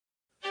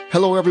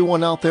Hello,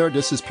 everyone out there.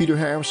 This is Peter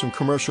Harris from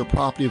Commercial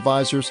Property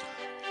Advisors,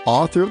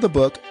 author of the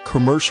book,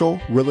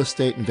 Commercial Real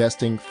Estate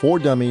Investing for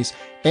Dummies,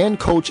 and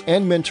coach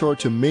and mentor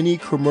to many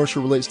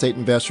commercial real estate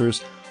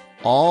investors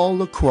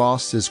all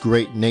across this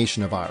great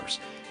nation of ours.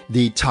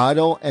 The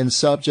title and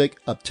subject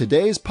of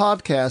today's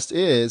podcast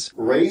is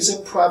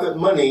Raising Private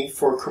Money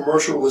for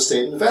Commercial Real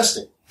Estate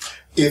Investing.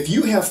 If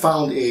you have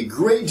found a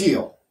great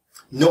deal,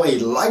 a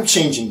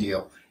life-changing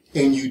deal,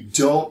 and you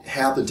don't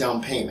have the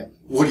down payment,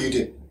 what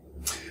do?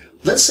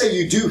 Let's say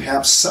you do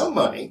have some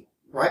money,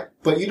 right?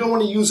 But you don't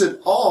want to use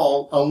it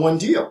all on one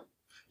deal.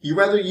 You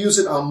rather use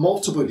it on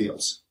multiple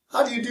deals.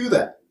 How do you do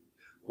that?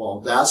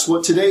 Well, that's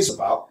what today's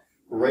about.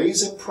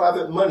 Raising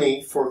private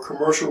money for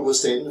commercial real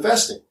estate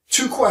investing.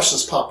 Two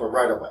questions pop up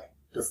right away.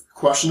 The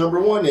question number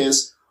one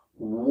is,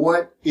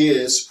 what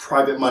is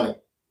private money?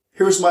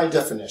 Here's my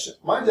definition.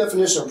 My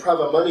definition of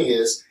private money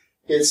is,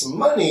 it's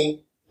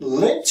money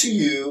lent to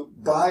you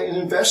by an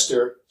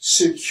investor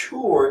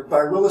secured by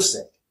real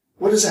estate.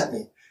 What does that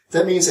mean?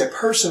 That means a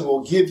person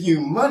will give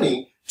you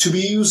money to be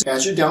used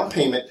as your down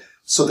payment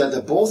so that the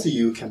both of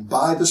you can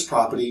buy this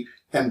property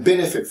and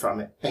benefit from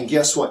it. And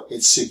guess what?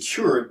 It's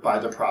secured by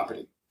the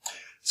property.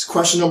 So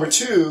question number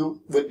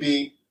two would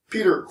be,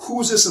 Peter,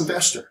 who's this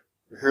investor?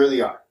 Here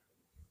they are.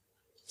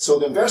 So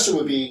the investor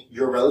would be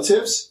your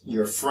relatives,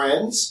 your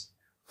friends,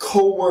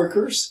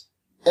 co-workers,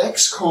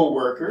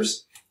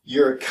 ex-co-workers,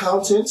 your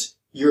accountant,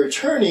 your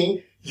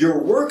attorney,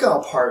 your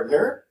workout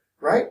partner,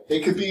 right?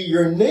 It could be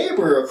your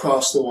neighbor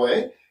across the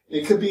way.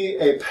 It could be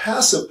a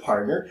passive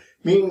partner,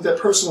 meaning that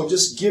person will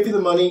just give you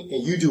the money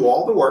and you do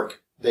all the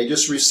work. They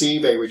just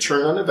receive a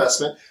return on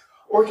investment.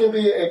 Or it can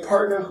be a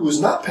partner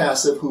who's not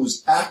passive,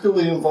 who's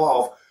actively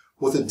involved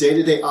with the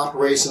day-to-day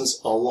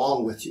operations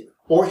along with you.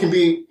 Or it can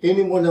be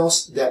anyone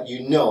else that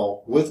you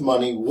know with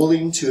money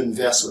willing to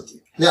invest with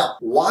you. Now,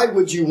 why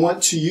would you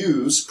want to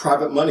use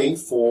private money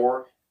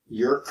for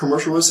your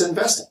commercial real estate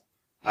investing?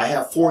 I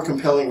have four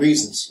compelling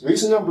reasons.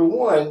 Reason number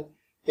one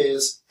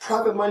is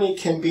private money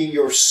can be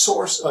your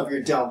source of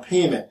your down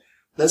payment.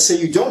 Let's say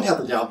you don't have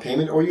the down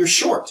payment or you're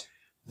short.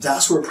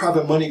 That's where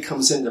private money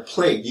comes into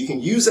play. You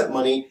can use that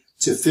money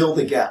to fill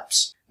the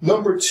gaps.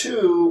 Number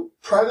two,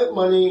 private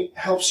money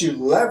helps you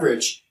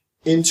leverage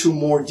into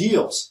more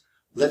deals.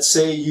 Let's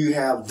say you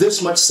have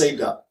this much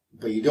saved up,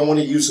 but you don't want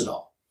to use it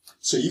all.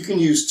 So you can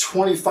use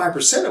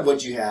 25% of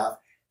what you have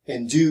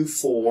and do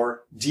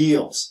 4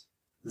 deals.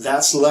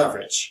 That's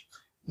leverage.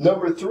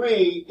 Number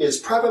three is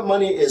private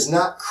money is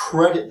not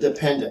credit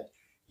dependent.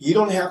 You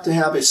don't have to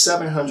have a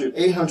 700,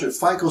 800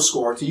 FICO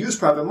score to use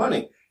private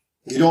money.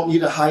 You don't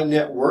need a high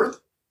net worth.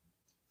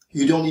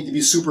 You don't need to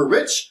be super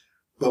rich.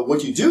 But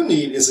what you do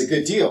need is a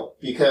good deal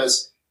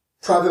because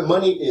private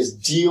money is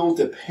deal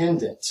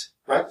dependent,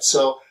 right?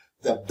 So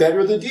the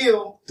better the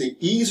deal, the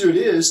easier it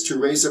is to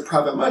raise the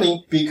private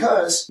money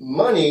because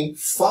money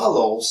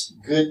follows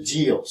good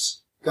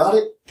deals. Got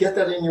it? Get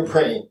that in your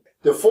brain.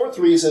 The fourth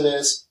reason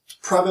is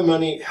private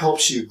money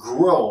helps you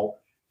grow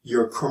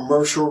your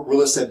commercial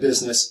real estate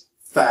business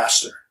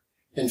faster.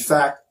 In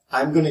fact,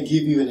 I'm going to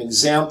give you an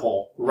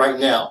example right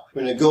now.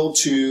 We're going to go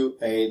to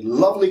a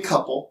lovely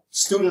couple,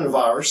 student of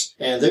ours,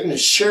 and they're going to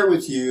share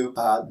with you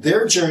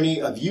their journey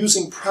of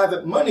using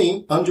private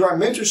money under our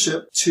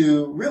mentorship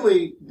to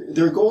really,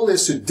 their goal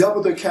is to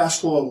double their cash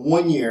flow in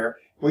 1 year.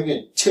 We're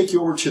going to take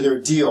you over to their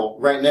deal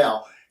right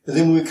now. And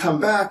then when we come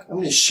back, I'm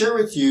going to share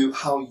with you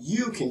how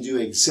you can do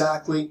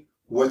exactly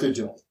what they're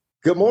doing.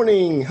 Good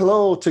morning.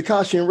 Hello,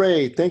 Takashi and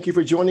Ray. Thank you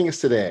for joining us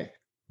today.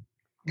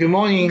 Good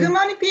morning. Good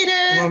morning, Peter.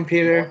 Good morning,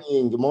 Peter.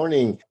 Good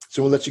morning.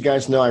 So we'll let you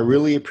guys know I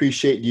really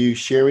appreciate you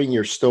sharing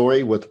your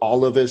story with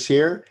all of us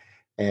here.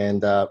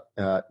 And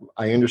I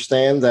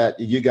understand that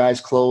you guys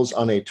closed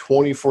on a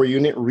 24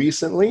 unit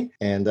recently,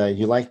 and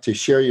you like to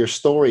share your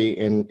story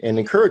and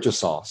encourage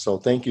us all. So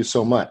thank you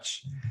so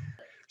much.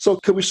 So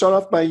could we start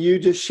off by you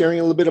just sharing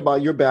a little bit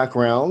about your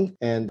background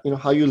and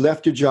how you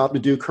left your job to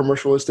do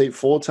commercial real estate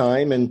full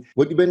time and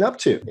what you've been up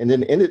to, and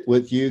then end it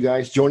with you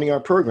guys joining our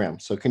program.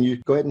 So can you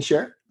go ahead and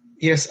share?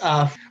 Yes,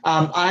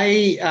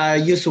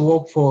 I used to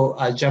work for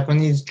a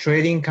Japanese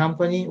trading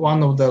company,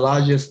 one of the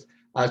largest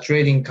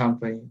trading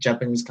company,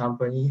 Japanese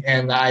company,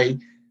 and I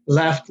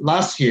left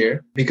last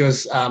year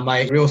because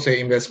my real estate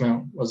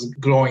investment was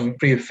growing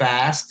pretty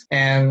fast,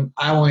 and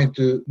I wanted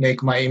to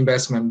make my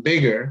investment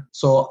bigger.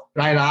 So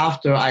right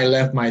after I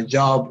left my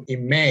job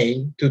in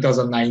May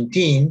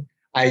 2019,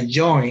 I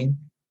joined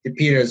the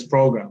Peter's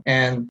program,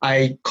 and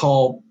I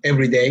call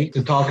every day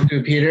to talk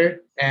to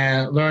Peter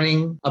and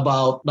learning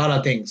about a lot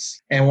of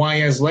things. And 1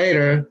 year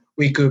later,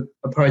 we could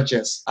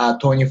purchase a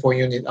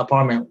 24-unit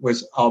apartment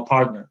with our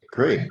partner.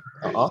 Great.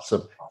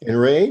 Awesome. And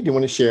Ray, do you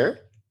want to share?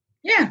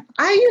 Yeah,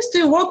 I used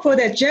to work for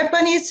the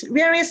Japanese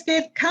real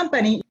estate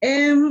company.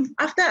 And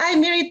after I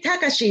married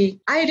Takashi,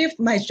 I left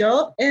my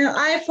job and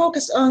I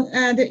focused on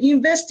the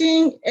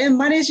investing and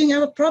managing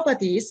our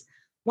properties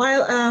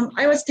while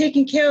I was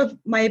taking care of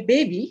my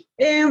baby.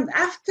 And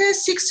after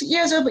 6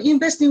 years of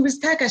investing with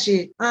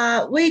Takashi,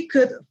 we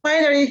could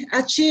finally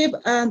achieve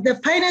the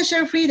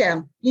financial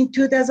freedom in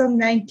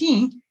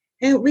 2019.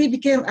 and we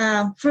became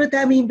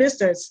full-time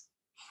investors.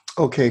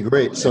 Okay,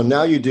 great. So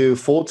now you do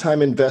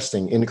full-time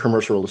investing in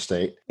commercial real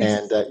estate,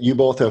 and you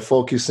both are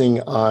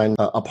focusing on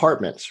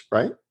apartments,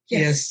 right?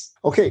 Yes.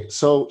 Okay,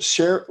 so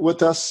share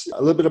with us a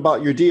little bit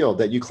about your deal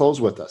that you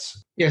closed with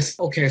us. Yes.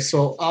 Okay.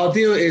 So our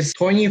deal is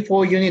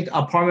 24-unit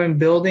apartment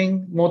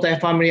building,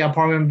 multifamily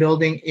apartment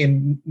building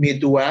in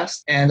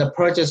Midwest, and the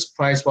purchase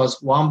price was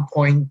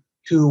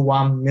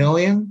 $1.21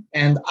 million,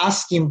 and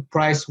asking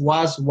price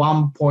was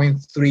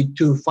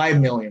 $1.325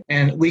 million,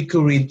 and we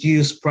could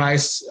reduce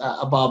price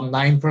about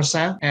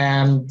 9%,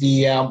 and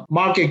the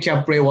market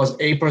cap rate was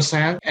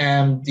 8%,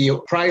 and the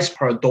price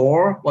per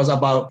door was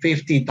about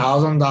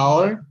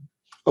 $50,000.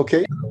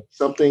 Okay,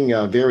 something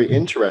very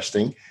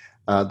interesting.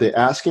 The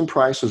asking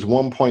price was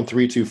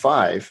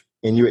 1.325,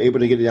 and you were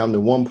able to get it down to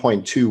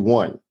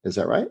 1.21. Is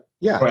that right?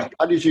 Yeah. Correct.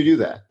 How did you do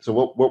that? So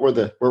what were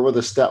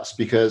the steps?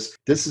 Because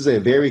this is a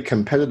very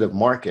competitive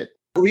market.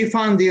 We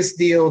found this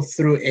deal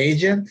through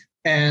agent,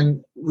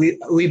 and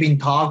we've been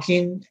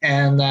talking,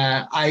 and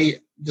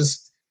I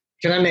just,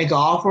 can I make an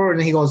offer?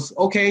 And he goes,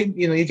 okay,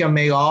 you can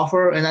make an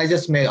offer. And I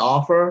just made an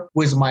offer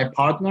with my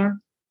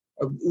partner.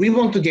 We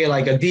want to get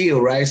like a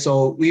deal, right?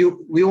 So we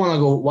want to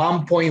go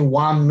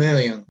 1.1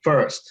 million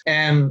first.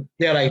 And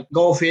they're like,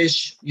 go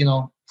fish,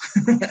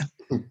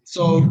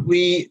 So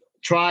we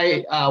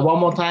try one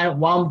more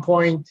time,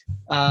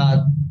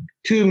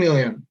 1.2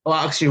 million, or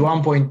actually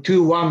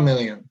 1.21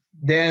 million.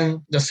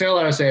 Then the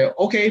seller say,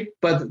 okay,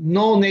 but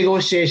no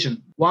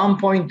negotiation.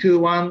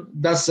 1.21,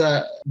 that's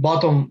a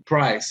bottom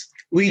price.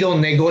 We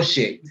don't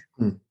negotiate.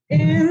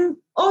 And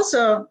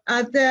also,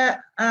 the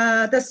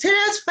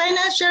seller's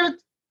financial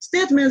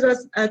statement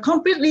was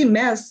completely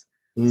mess.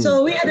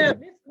 So we had a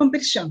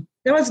competition.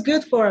 That was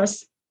good for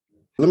us.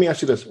 Let me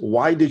ask you this.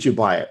 Why did you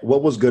buy it?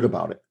 What was good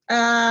about it?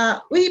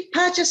 We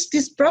purchased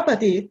this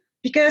property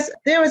because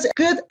there was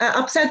good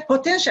upside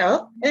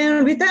potential,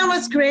 and return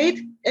was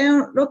great,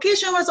 and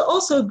location was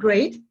also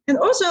great, and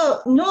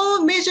also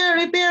no major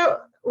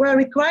repair were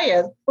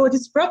required for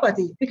this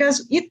property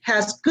because it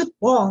has good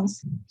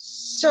bonds.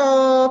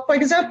 So, for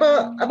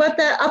example, about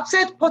the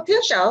upside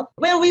potential,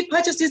 when we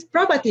purchased this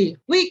property,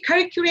 we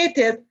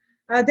calculated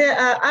the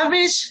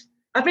average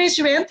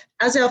rent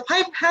as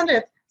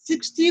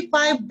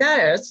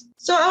 $565.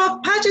 So our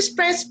purchase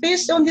price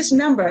based on this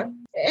number.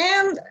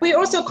 And we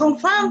also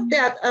confirmed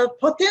that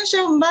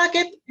potential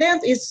market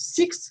rent is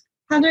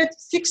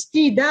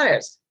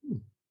 $660.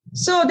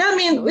 So that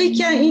means we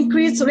can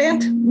increase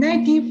rent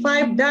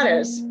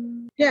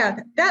 $95. Yeah,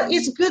 that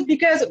is good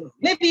because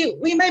maybe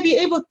we might be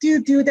able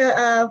to do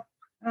the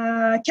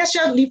cash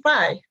out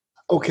refi.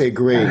 Okay,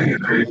 great.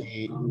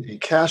 The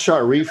cash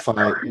out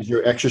refi is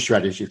your extra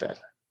strategy then.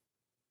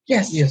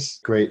 Yes.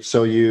 Great.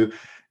 So you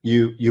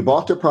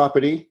bought the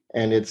property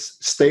and it's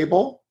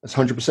stable. It's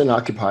 100%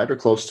 occupied or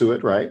close to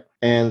it, right?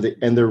 And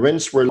the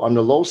rents were on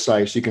the low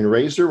side, so you can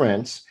raise the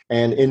rents.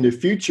 And in the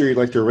future, you'd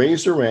like to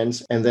raise the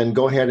rents and then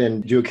go ahead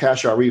and do a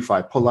cash out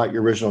refi, pull out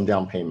your original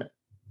down payment.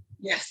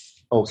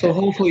 Yes. Okay. So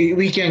hopefully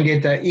we can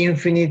get the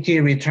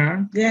infinity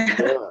return. Yeah.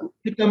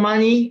 Put the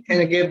money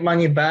and get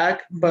money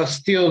back, but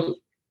still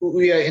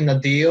we are in a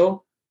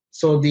deal.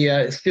 So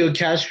the still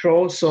cash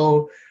flow.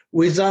 So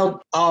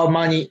without our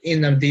money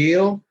in a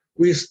deal,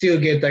 we still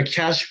get the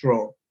cash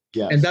flow.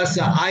 Yes. And that's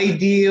the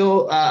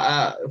ideal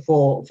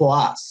for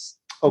us.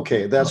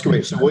 Okay, that's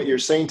great. So what you're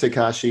saying,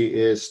 Takashi,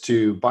 is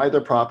to buy the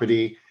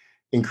property,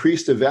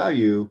 increase the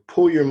value,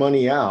 pull your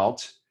money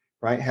out,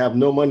 right? Have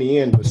no money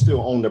in, but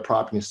still own the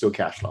property and still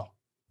cash flow.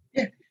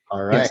 Yeah.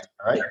 All right. Yes.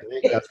 All right.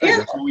 That's great.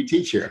 That's what we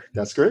teach here.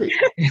 That's great.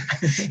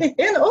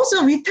 And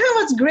also return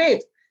was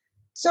great.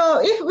 So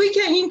if we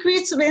can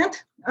increase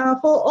rent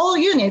for all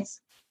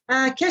units,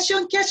 cash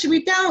on cash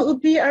return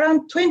would be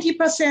around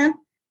 20%.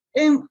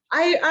 And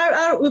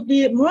IRR would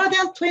be more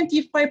than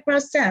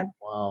 25%.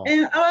 Wow.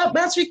 And our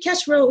monthly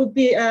cash flow would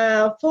be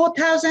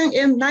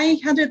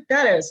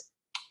 $4,900.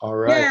 All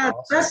right. Yeah,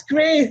 awesome. that's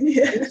great.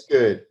 It is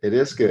good. It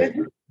is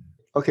good.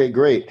 Okay,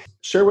 great.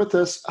 Share with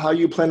us how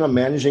you plan on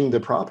managing the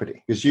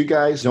property, because you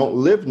guys don't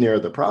live near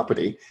the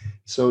property.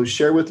 So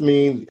share with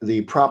me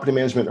the property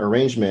management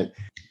arrangement.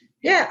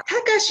 Yeah,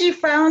 Takashi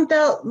found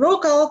a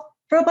local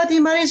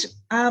property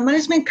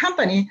management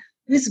company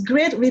with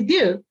great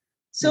review.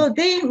 So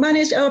they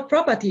manage our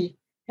property.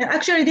 And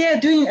actually, they are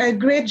doing a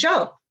great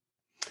job.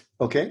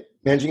 Okay,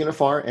 managing it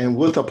afar and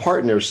with a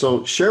partner.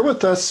 So share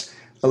with us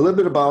a little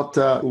bit about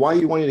why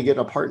you wanted to get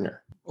a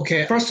partner.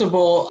 Okay, first of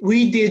all,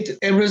 we did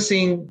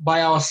everything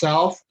by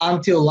ourselves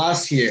until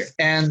last year.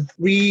 And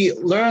we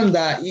learned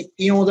that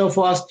in order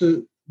for us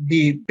to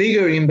be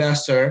bigger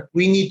investor,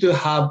 we need to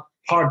have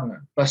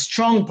partner, a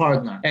strong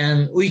partner.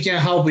 And we can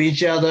help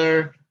each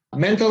other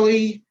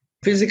mentally,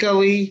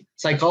 physically,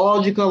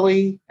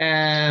 psychologically,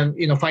 and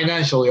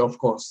financially, of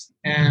course.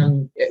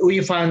 And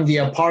we found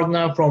the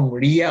partner from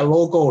RIA,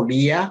 local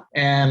RIA,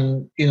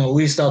 and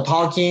we start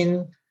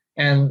talking,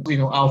 and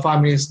our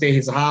family stay at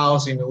his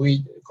house.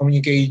 We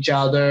communicate each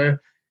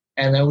other,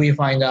 and then we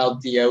find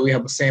out we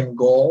have the same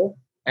goal.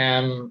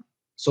 And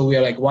So we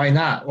are like, why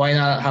not? Why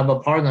not have a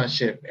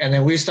partnership? And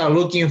then we start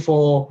looking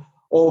for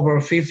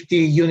over 50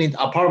 unit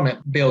apartment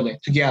building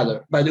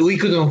together. But we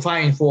couldn't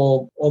find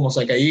for almost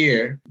like a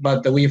year,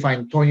 but we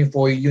find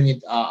 24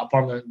 unit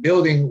apartment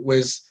building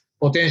with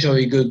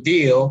potentially good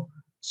deal.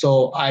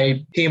 So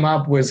I team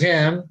up with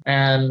him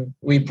and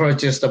we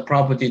purchased the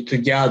property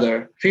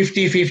together,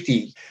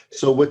 50-50.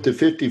 So with the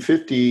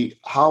 50-50,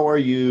 how are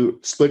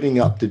you splitting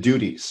up the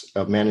duties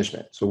of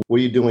management? So what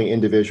are you doing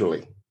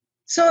individually?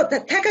 So the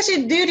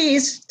Takashi duty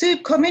is to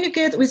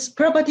communicate with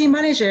property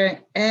manager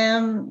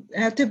and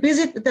to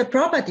visit the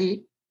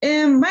property.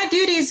 And my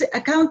duty is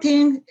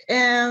accounting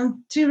and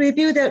to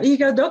review the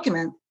legal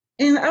document.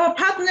 And our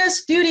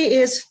partner's duty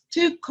is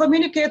to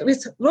communicate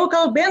with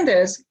local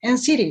vendors and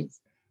cities.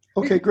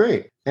 Okay,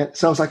 great. It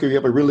sounds like you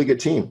have a really good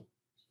team.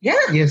 Yeah.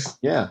 Yes.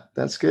 Yeah,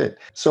 that's good.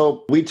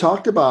 So we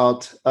talked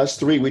about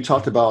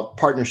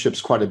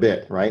partnerships quite a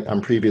bit, right,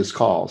 on previous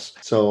calls.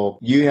 So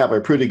you have a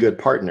pretty good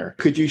partner.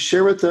 Could you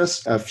share with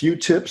us a few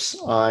tips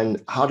on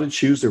how to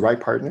choose the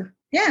right partner?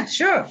 Yeah,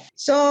 sure.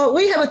 So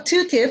we have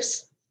 2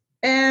 tips.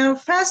 And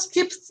first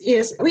tip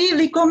is we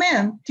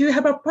recommend to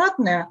have a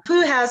partner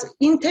who has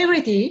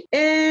integrity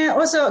and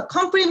also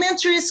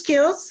complementary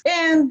skills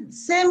and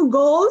same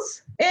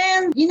goals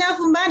and enough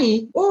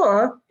money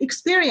or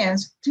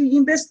experience to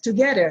invest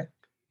together.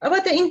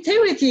 About the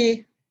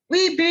integrity,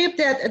 we believe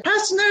that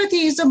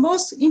personality is the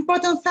most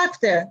important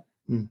factor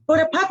for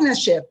the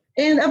partnership.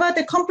 And about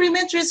the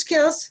complementary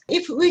skills,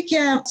 if we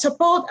can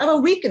support our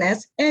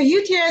weakness and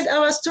utilize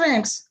our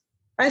strengths,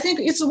 I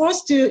think it's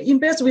worth to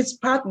invest with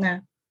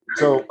partner.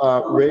 So,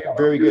 Ray,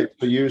 very good.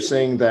 So you're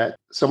saying that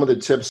some of the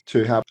tips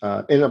to have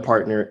in a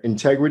partner: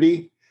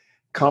 integrity,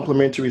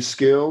 complementary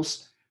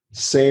skills,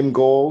 same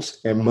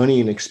goals, and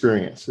money and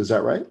experience. Is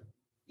that right?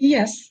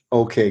 Yes.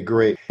 Okay,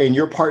 great. And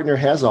your partner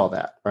has all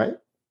that, right?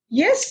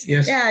 Yes.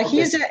 Yes. Yeah,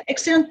 he's an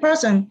excellent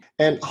person.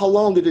 And how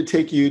long did it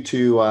take you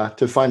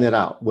to find that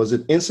out? Was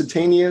it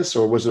instantaneous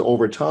or was it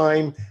over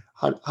time?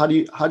 How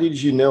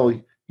did you know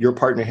your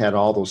partner had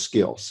all those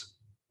skills?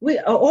 We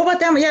over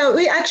time,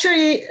 we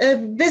actually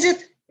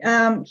visit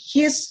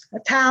his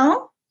town.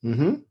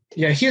 Mm-hmm.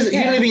 Yeah, he lives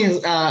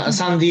in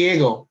San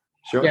Diego.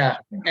 Sure. Yeah,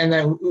 and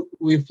then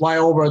we fly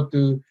over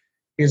to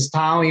his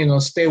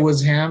town, stay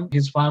with him,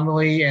 his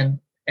family,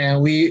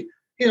 and we,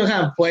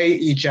 kind of play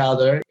each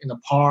other in the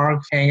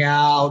park, hang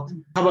out,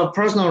 have a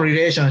personal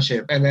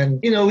relationship. And then,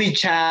 we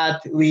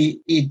chat,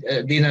 we eat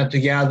dinner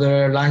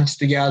together, lunch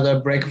together,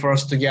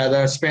 breakfast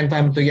together, spend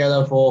time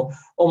together for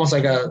almost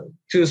like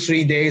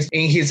 2-3 days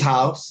in his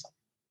house.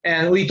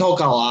 And we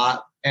talk a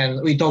lot,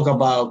 and we talk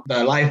about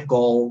the life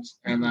goals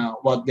and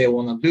what they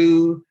want to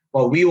do,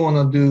 what we want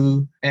to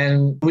do.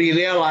 And we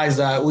realize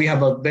that we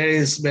have a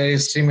very, very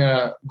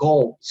similar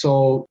goal.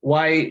 So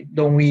why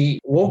don't we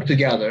work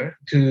together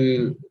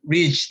to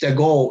reach the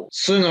goal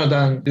sooner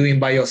than doing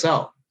by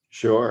yourself?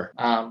 Sure.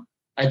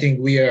 I think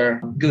we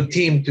are a good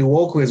team to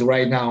work with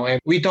right now.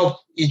 And we talk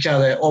to each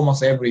other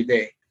almost every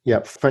day.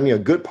 Yeah, finding a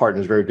good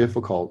partner is very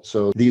difficult.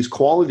 So these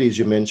qualities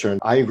you mentioned,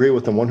 I agree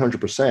with them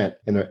 100%,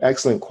 and they're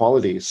excellent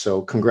qualities.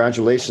 So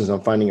congratulations on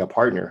finding a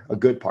partner, a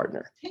good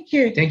partner. Thank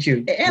you. Thank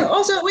you. And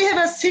also we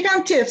have a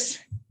second tips.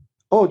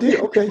 Oh, did you?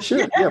 Okay,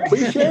 sure. Yeah,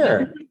 please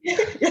share.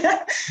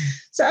 Yeah.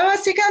 So our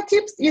second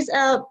tip is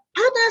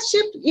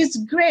partnership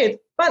is great,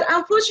 but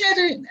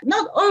unfortunately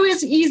not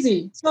always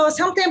easy. So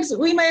sometimes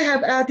we may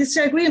have a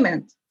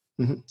disagreement.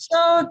 Mm-hmm.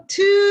 So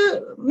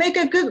to make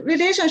a good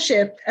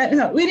relationship,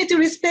 we need to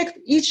respect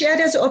each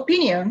other's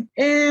opinion.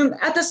 And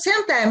at the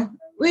same time,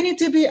 we need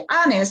to be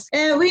honest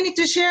and we need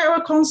to share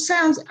our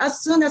concerns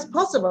as soon as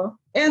possible.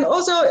 And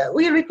also,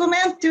 we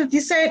recommend to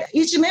decide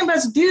each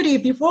member's duty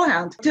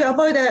beforehand to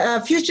avoid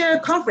a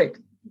future conflict.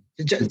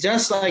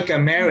 Just like a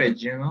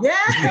marriage, Yeah.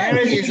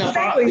 Marriage is a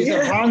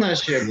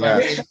partnership.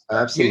 Yes,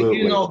 absolutely.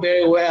 You know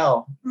very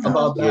well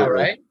about that,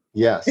 right?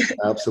 Yes,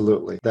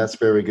 absolutely. That's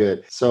very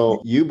good. So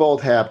you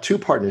both have 2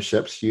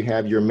 partnerships. You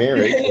have your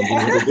marriage and you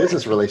have a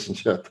business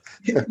relationship.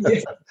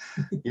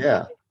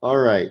 Yeah. All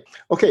right.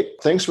 Okay.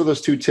 Thanks for those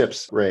 2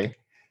 tips, Ray.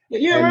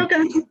 You're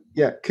welcome.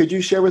 Yeah. Could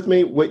you share with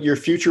me what your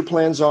future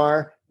plans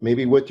are,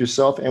 maybe with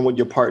yourself and with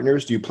your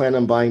partners? Do you plan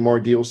on buying more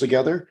deals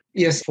together?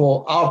 Yes.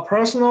 For our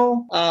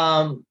personal,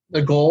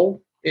 the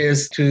goal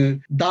is to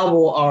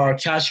double our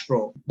cash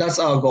flow. That's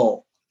our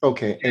goal.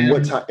 Okay.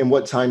 And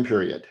what time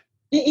period?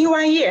 In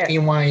 1 year.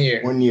 In 1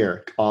 year. 1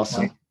 year.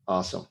 Awesome. Right.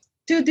 Awesome.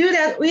 To do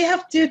that, we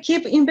have to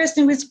keep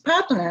investing with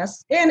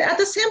partners. And at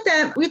the same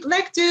time, we'd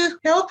like to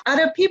help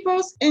other people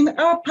and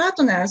our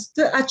partners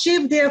to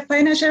achieve their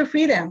financial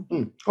freedom.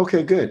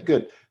 Okay,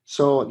 good.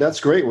 So that's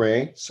great,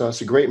 Ray. So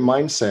it's a great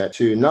mindset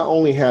to not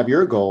only have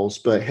your goals,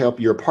 but help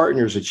your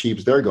partners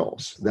achieve their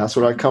goals. That's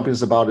what our company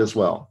is about as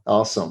well.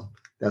 Awesome.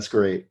 That's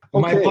great.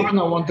 Okay. My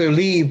partner wants to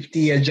leave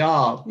the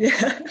job.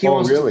 Yeah.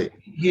 Really?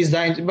 He's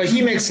dying, but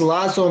he makes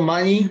lots of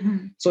money.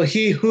 So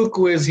he hooked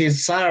with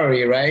his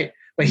salary, right?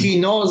 But he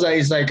knows that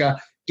it's like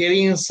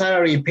getting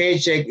salary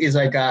paycheck is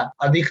like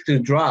addicted to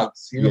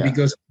drugs,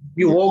 because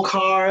you work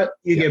hard,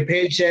 you get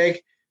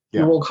paycheck.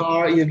 You work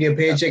hard, you get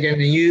paycheck,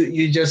 and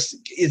you just,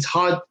 it's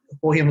hard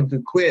for him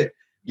to quit.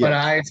 Yeah. But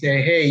I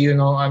say, hey, you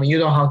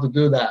don't have to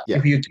do that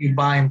if you keep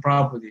buying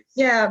properties.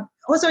 Yeah.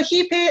 Also,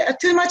 he pay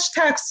too much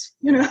tax,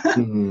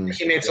 Mm-hmm.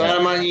 He makes a lot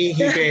of money.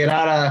 He pay a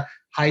lot of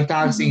high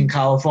tax in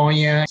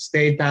California,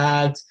 state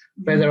tax,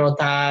 federal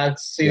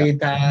tax, city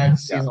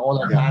tax, all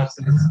the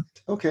taxes.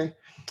 Okay.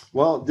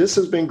 Well, this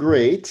has been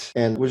great.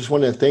 And we just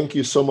want to thank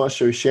you so much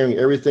for sharing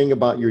everything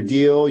about your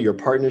deal, your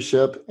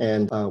partnership,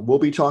 and we'll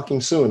be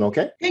talking soon,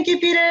 okay? Thank you,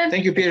 Peter.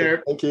 Thank you, Peter.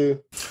 Okay, thank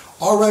you.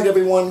 All right,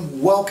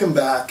 everyone. Welcome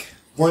back.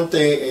 Weren't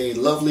they a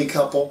lovely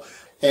couple?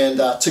 And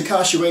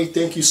Takashi Ray,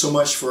 thank you so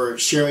much for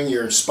sharing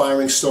your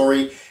inspiring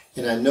story.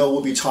 And I know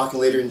we'll be talking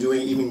later and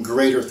doing even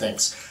greater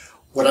things.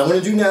 What I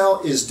want to do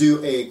now is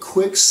do a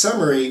quick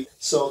summary.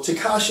 So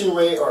Takashi and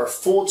Ray are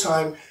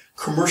full-time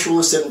commercial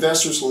real estate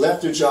investors,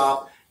 left their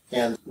job,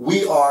 and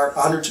we are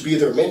honored to be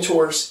their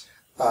mentors.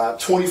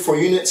 24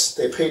 units.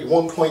 They paid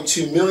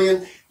 $1.2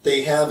 million.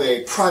 They have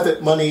a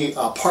private money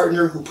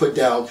partner who put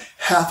down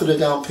half of the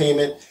down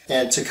payment.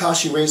 And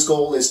Takashi Ray's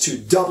goal is to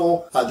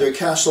double their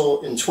cash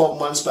flow in 12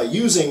 months by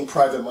using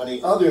private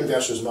money, other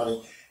investors'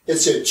 money.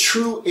 It's a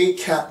true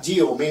 8-cap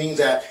deal, meaning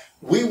that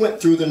we went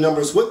through the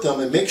numbers with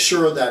them and make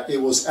sure that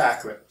it was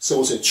accurate.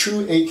 So it's a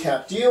true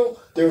 8-cap deal.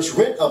 There's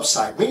rent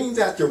upside, meaning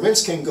that the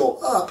rents can go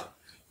up.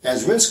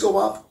 As rents go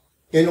up,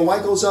 NOI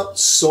goes up,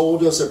 so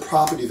does the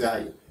property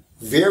value.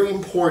 Very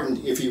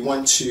important if you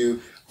want to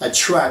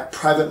attract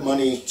private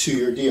money to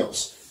your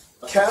deals.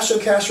 Cash on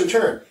cash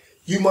return.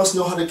 You must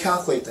know how to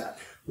calculate that.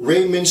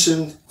 Ray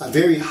mentioned a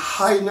very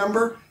high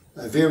number,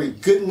 a very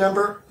good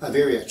number, a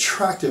very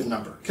attractive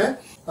number. Okay?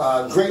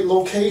 Great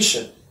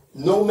location.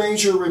 No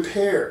major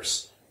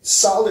repairs.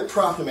 Solid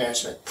property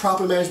management.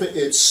 Property management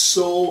is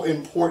so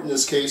important in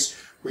this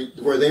case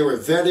where they were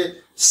vetted.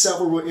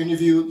 Several were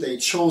interviewed. They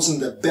chosen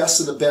the best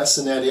of the best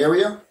in that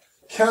area.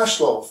 Cash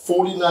flow,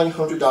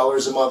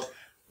 $4,900 a month.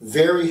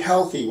 Very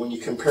healthy when you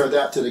compare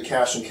that to the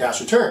cash and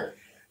cash return.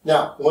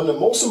 Now, one of the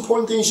most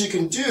important things you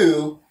can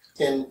do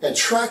in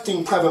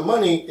attracting private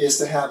money is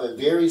to have a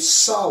very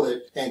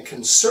solid and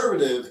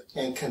conservative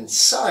and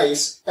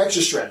concise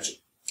exit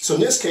strategy. So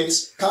in this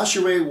case,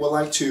 Takashi Ray would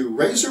like to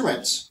raise the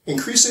rents,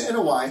 increase the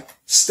NOI,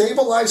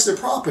 stabilize their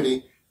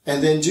property,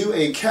 and then do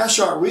a cash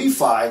out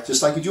refi,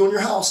 just like you do on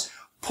your house,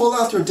 pull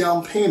out their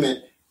down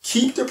payment,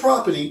 keep the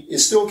property, it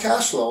still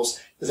cash flows,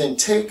 and then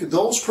take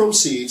those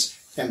proceeds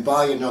and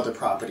buy another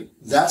property.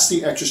 That's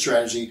the exit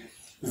strategy.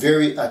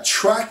 Very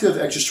attractive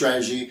exit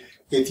strategy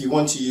if you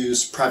want to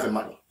use private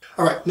money.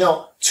 All right,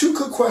 now 2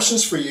 quick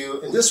questions for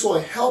you, and this will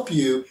help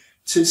you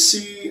to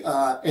see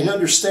and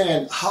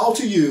understand how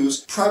to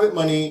use private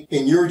money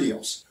in your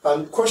deals.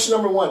 Question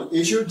number 1,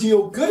 is your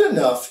deal good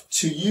enough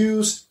to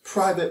use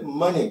private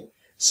money?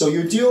 So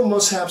your deal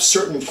must have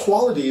certain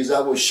qualities I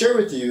will share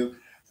with you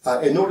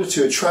in order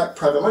to attract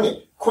private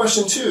money.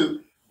 Question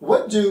 2,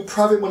 what do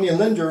private money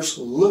lenders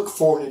look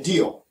for in a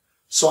deal?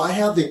 So I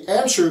have the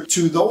answer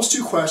to those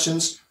 2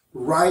 questions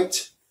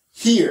right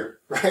here,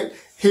 right?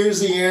 Here's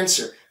the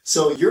answer.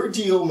 So your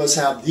deal must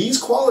have these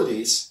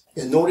qualities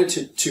in order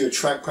to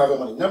attract private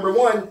money. Number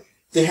 1,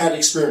 they had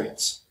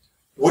experience.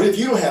 What if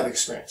you don't have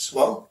experience?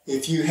 Well,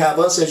 if you have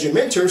us as your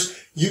mentors,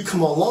 you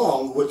come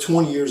along with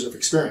 20 years of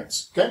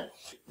experience, okay?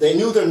 They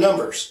knew their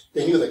numbers.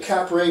 They knew the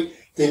cap rate.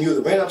 They knew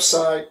the rent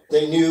upside.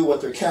 They knew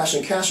what their cash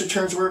and cash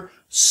returns were.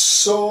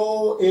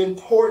 So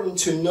important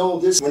to know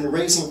this when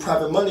raising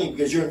private money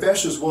because your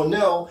investors will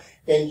know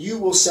and you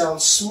will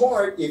sound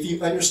smart if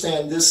you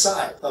understand this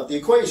side of the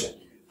equation.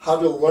 How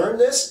to learn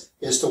this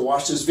is to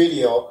watch this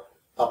video,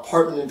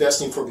 Apartment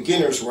Investing for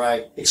Beginners, where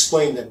I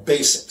explain the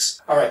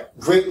basics. All right,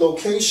 great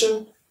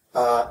location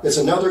is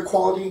another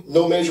quality,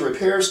 no major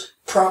repairs,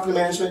 property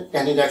management,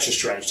 and an exit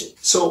strategy.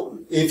 So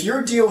if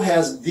your deal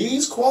has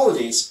these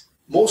qualities,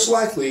 most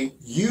likely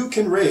you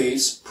can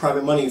raise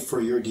private money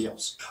for your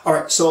deals. All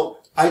right, so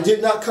I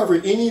did not cover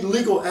any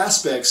legal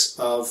aspects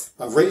of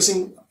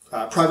raising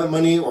private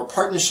money or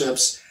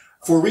partnerships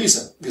for a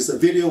reason, because the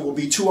video will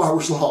be 2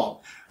 hours long,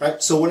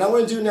 right? So what I'm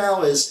going to do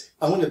now is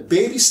I'm going to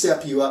baby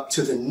step you up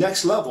to the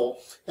next level,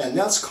 and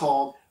that's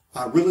called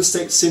real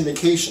estate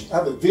syndication. I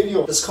have a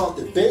video that's called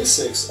The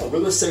Basics of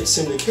Real Estate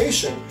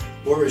Syndication,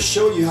 where it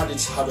shows you how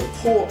to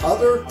pull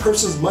other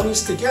person's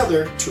monies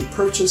together to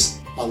purchase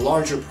a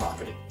larger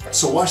property.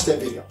 So watch that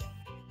video.